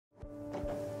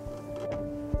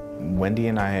Wendy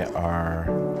and I are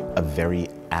a very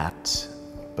apt,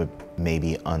 but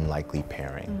maybe unlikely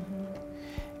pairing.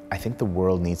 I think the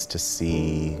world needs to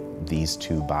see these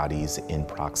two bodies in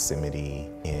proximity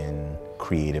in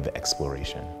creative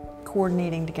exploration.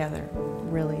 Coordinating together,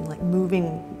 really, like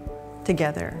moving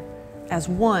together as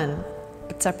one,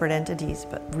 but separate entities,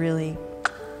 but really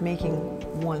making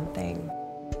one thing.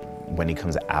 Wendy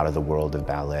comes out of the world of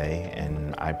ballet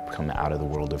and I come out of the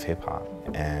world of hip hop,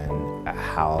 and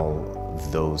how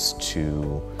those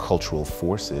two cultural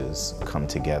forces come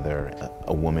together.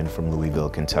 A woman from Louisville,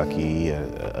 Kentucky,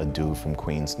 a dude from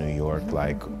Queens, New York,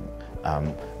 like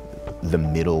the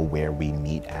middle where we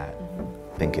meet at,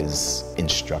 I think is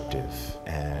instructive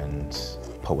and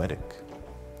poetic.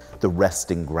 The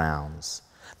resting grounds,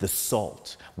 the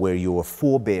salt where your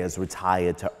forebears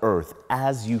retired to earth.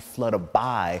 As you flutter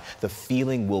by, the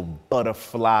feeling will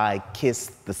butterfly kiss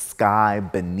the sky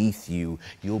beneath you.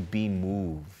 You'll be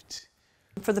moved.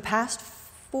 For the past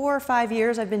 4 or 5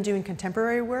 years, I've been doing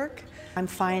contemporary work. I'm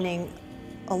finding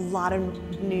a lot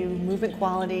of new movement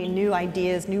quality, new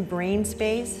ideas, new brain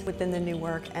space within the new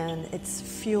work, and it's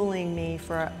fueling me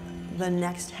for the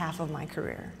next half of my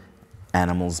career.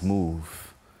 Animals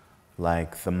move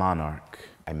like the monarch.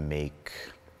 I make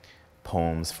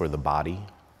poems for the body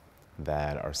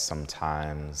that are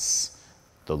sometimes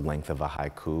the length of a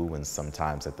haiku and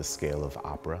sometimes at the scale of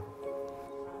opera.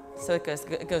 So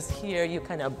it goes here, you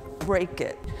kind of break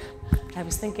it. I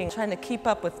was thinking, trying to keep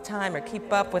up with time or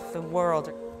keep up with the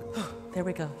world. There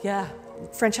we go, yeah.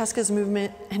 Francesca's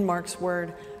movement and Mark's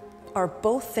word are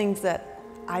both things that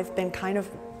I've been kind of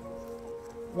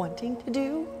wanting to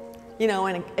do, you know,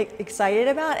 and excited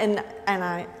about,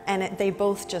 they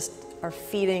both just are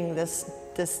feeding this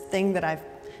thing that I've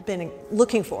been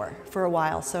looking for a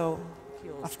while. So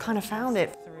I've kind of found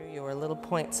it. Through your little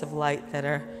points of light that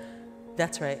are,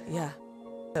 that's right, yeah.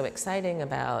 So exciting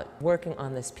about working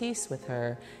on this piece with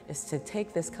her is to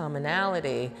take this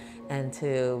commonality and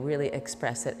to really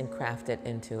express it and craft it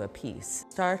into a piece.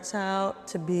 Starts out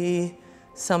to be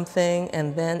something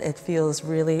and then it feels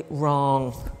really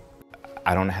wrong.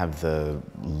 I don't have the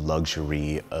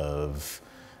luxury of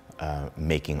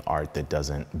making art that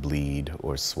doesn't bleed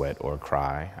or sweat or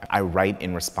cry. I write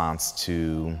in response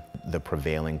to the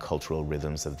prevailing cultural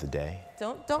rhythms of the day.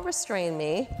 Don't restrain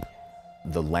me.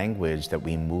 The language that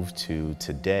we move to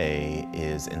today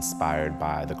is inspired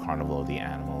by the Carnival of the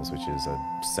Animals, which is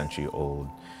a century-old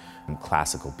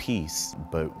classical piece,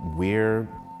 but we're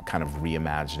kind of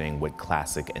reimagining what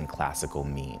classic and classical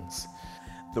means.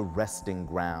 The resting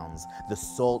grounds, the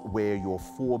salt where your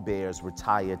forebears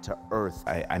retired to earth.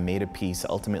 I made a piece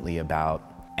ultimately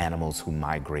about animals who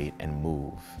migrate and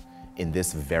move in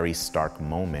this very stark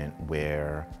moment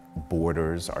where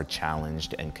borders are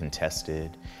challenged and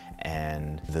contested,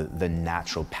 and the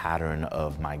natural pattern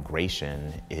of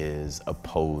migration is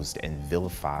opposed and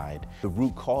vilified. The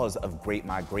root cause of great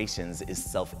migrations is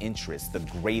self-interest. The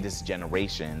greatest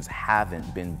generations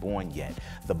haven't been born yet.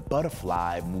 The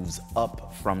butterfly moves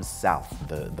up from south.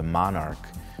 The monarch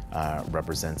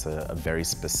represents a very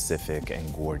specific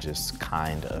and gorgeous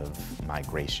kind of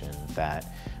migration that,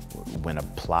 when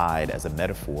applied as a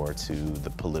metaphor to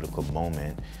the political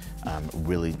moment,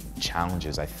 really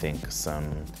challenges, I think,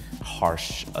 some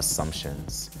harsh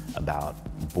assumptions about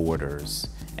borders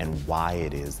and why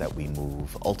it is that we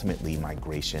move. Ultimately,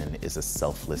 migration is a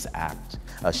selfless act,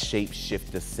 a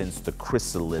shapeshifter since the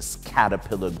chrysalis,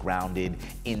 caterpillar grounded,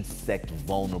 insect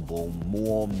vulnerable,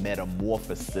 more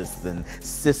metamorphosis than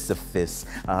Sisyphus,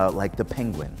 like the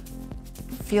penguin.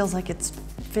 Feels like it's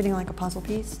fitting like a puzzle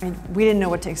piece. I mean, we didn't know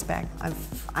what to expect.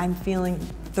 I'm feeling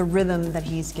the rhythm that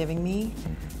he's giving me,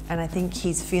 and I think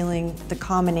he's feeling the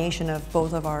combination of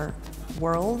both of our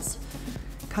worlds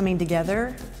coming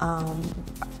together.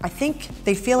 I think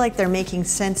they feel like they're making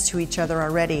sense to each other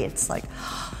already. It's like,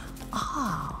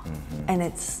 ah, and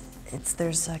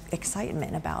there's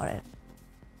excitement about it.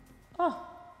 Oh,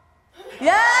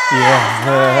 yeah,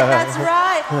 that's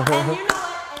right. And you know what?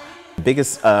 The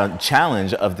biggest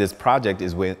challenge of this project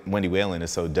is Wendy Whelan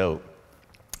is so dope.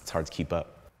 It's hard to keep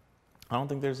up. I don't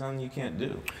think there's something you can't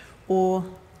do. Or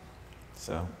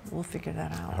so we'll figure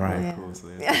that out. All right, yeah. cool. So,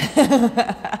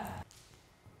 yeah.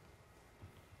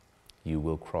 You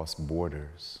will cross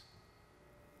borders.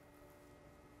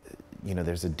 You know,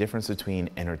 there's a difference between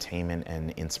entertainment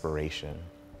and inspiration.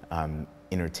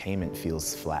 Entertainment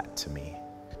feels flat to me.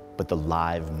 But the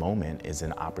live moment is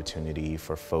an opportunity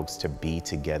for folks to be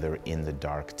together in the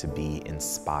dark, to be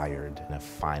inspired in a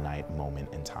finite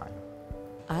moment in time.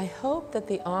 I hope that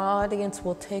the audience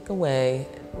will take away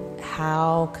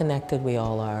how connected we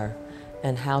all are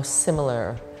and how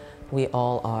similar we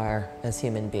all are as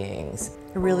human beings.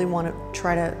 I really want to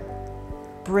try to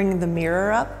bring the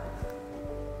mirror up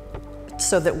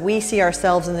so that we see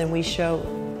ourselves and then we show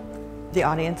the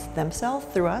audience themselves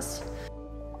through us.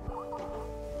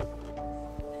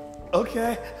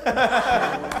 Okay.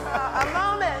 A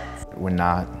moment. We're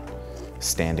not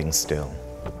standing still.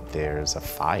 There's a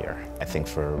fire, I think,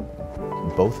 for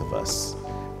both of us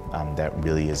that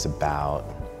really is about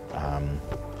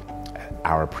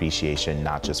our appreciation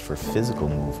not just for physical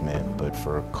movement, but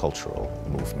for cultural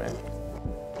movement.